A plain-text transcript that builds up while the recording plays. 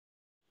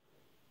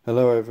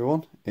Hello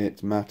everyone,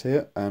 it's Matt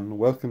here and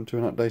welcome to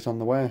an update on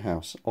the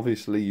warehouse.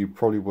 Obviously you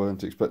probably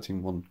weren't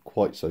expecting one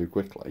quite so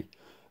quickly,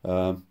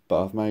 but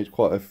I've made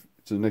quite a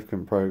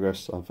significant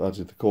progress. I've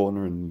added the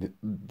corner and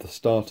the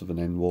start of an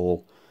end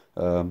wall,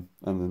 and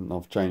then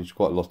I've changed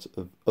quite a lot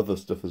of other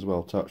stuff as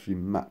well to actually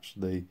match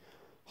the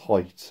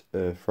height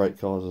of freight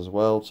cars as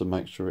well, to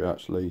make sure it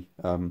actually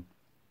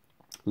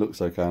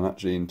looks okay and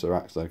actually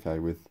interacts okay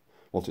with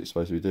what it's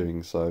supposed to be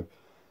doing. So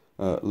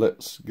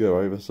let's go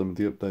over some of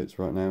the updates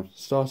right now,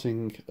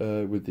 starting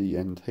with the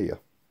end here.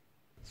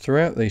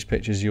 Throughout these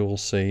pictures you will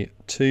see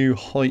two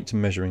height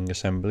measuring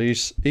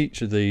assemblies.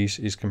 Each of these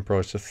is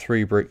comprised of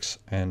 3 bricks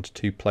and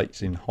 2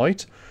 plates in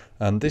height,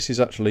 and this is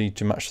actually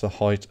to match the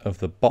height of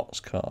the box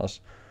cars,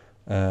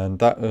 and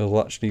that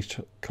will actually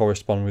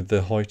correspond with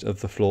the height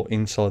of the floor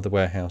inside the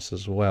warehouse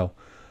as well.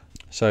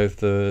 So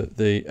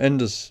the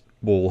enders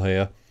wall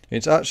here,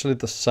 it's actually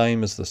the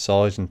same as the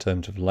size in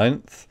terms of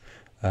length,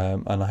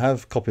 and I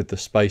have copied the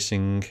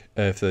spacing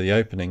for the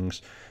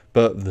openings,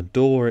 but the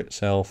door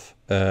itself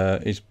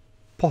is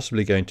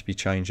possibly going to be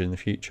changed in the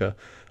future.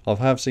 I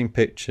have seen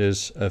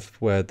pictures of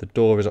where the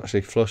door is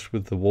actually flush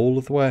with the wall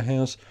of the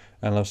warehouse,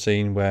 and I've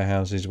seen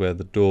warehouses where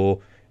the door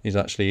is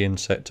actually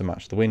inset to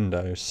match the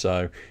windows,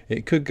 so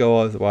it could go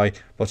either way,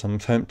 but I'm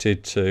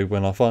tempted to,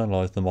 when I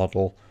finalise the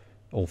model,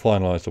 or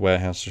finalise the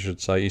warehouse I should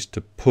say, is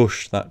to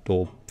push that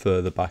door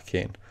further back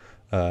in,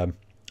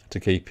 to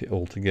keep it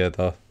all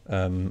together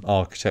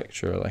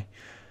architecturally.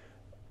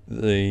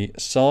 The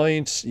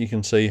sides you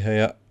can see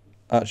here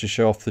actually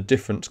show off the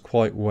difference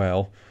quite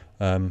well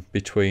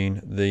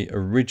between the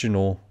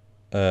original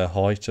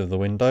height of the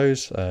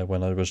windows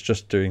when I was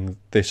just doing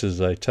this as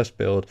a test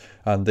build,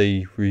 and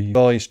the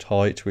revised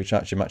height which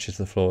actually matches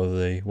the floor of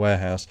the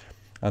warehouse,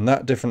 and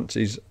that difference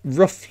is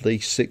roughly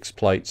 6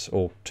 plates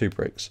or 2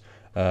 bricks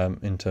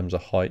in terms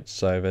of height,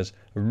 so there's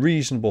a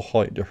reasonable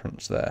height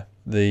difference there.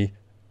 The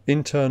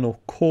internal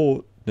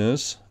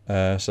corners,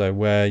 so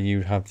where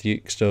you have the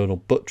external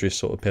buttress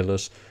sort of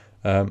pillars,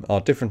 are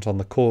different on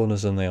the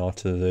corners than they are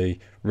to the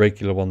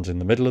regular ones in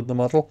the middle of the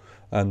model,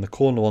 and the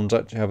corner ones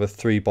actually have a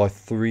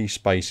 3x3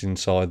 space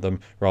inside them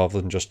rather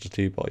than just a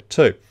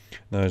 2x2.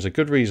 Now there's a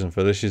good reason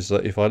for this, is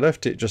that if I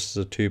left it just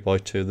as a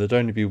 2x2 there'd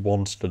only be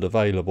one stud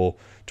available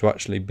to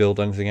actually build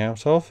anything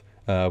out of,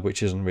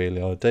 which isn't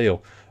really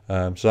ideal.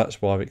 So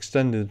that's why I've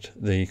extended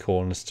the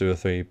corners to a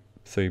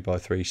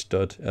 3x3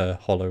 stud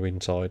hollow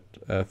inside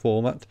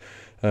format.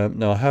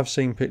 Now I have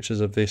seen pictures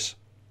of this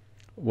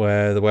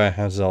where the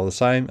warehouses are the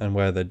same and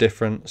where they're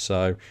different,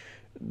 so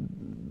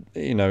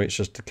you know, it's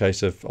just a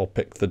case of I'll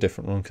pick the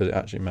different one because it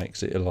actually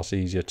makes it a lot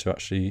easier to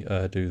actually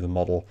do the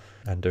model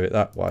and do it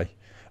that way,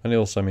 and it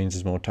also means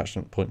there's more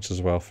attachment points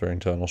as well for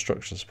internal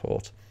structure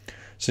support.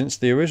 Since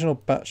the original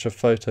batch of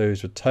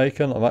photos were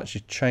taken, I've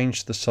actually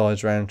changed the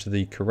sides around to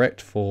the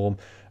correct form,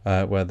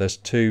 where there's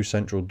 2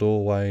 central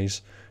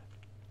doorways,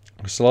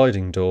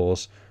 sliding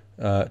doors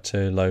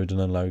to load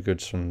and unload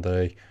goods from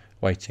the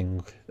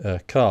waiting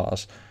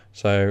cars.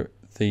 So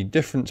the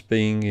difference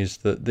being is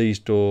that these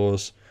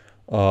doors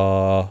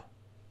are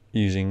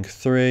using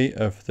 3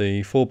 of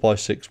the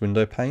 4x6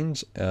 window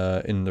panes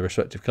in the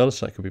respective colours,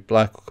 so it could be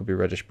black or could be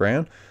reddish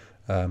brown,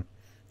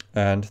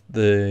 and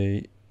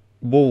the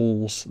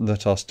walls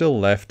that are still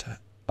left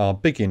are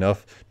big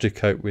enough to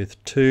cope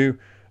with 2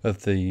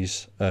 of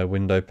these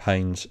window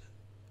panes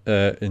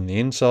in the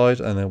inside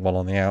and then 1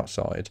 on the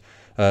outside.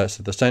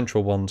 So the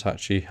central ones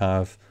actually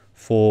have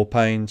 4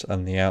 panes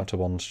and the outer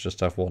ones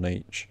just have 1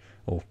 each,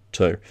 or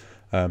 2.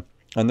 And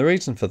the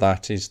reason for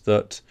that is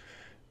that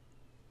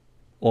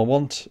I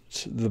want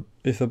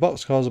if the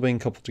box cars are being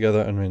coupled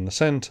together and are in the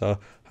centre,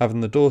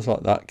 having the doors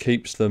like that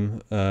keeps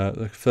them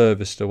the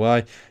furthest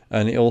away,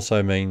 and it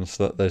also means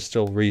that there's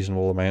still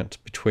reasonable amount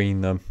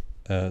between them,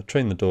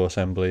 between the door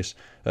assemblies,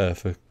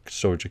 for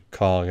storage of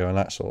cargo and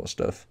that sort of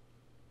stuff.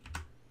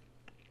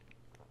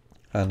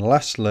 And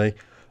lastly,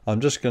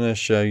 I'm just going to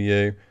show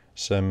you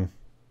some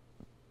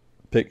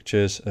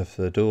pictures of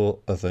the door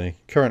of the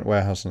current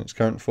warehouse in its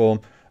current form,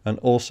 and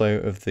also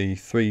of the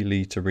 3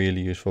 litre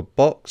really useful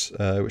box,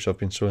 which I've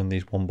been storing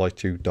these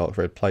 1x2 dark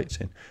red plates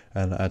in,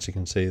 and as you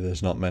can see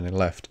there's not many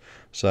left.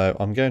 So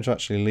I'm going to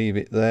actually leave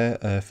it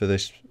there for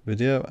this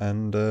video,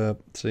 and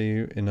see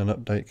you in an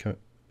update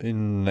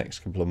in the next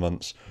couple of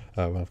months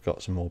when I've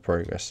got some more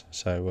progress.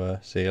 So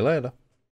see you later.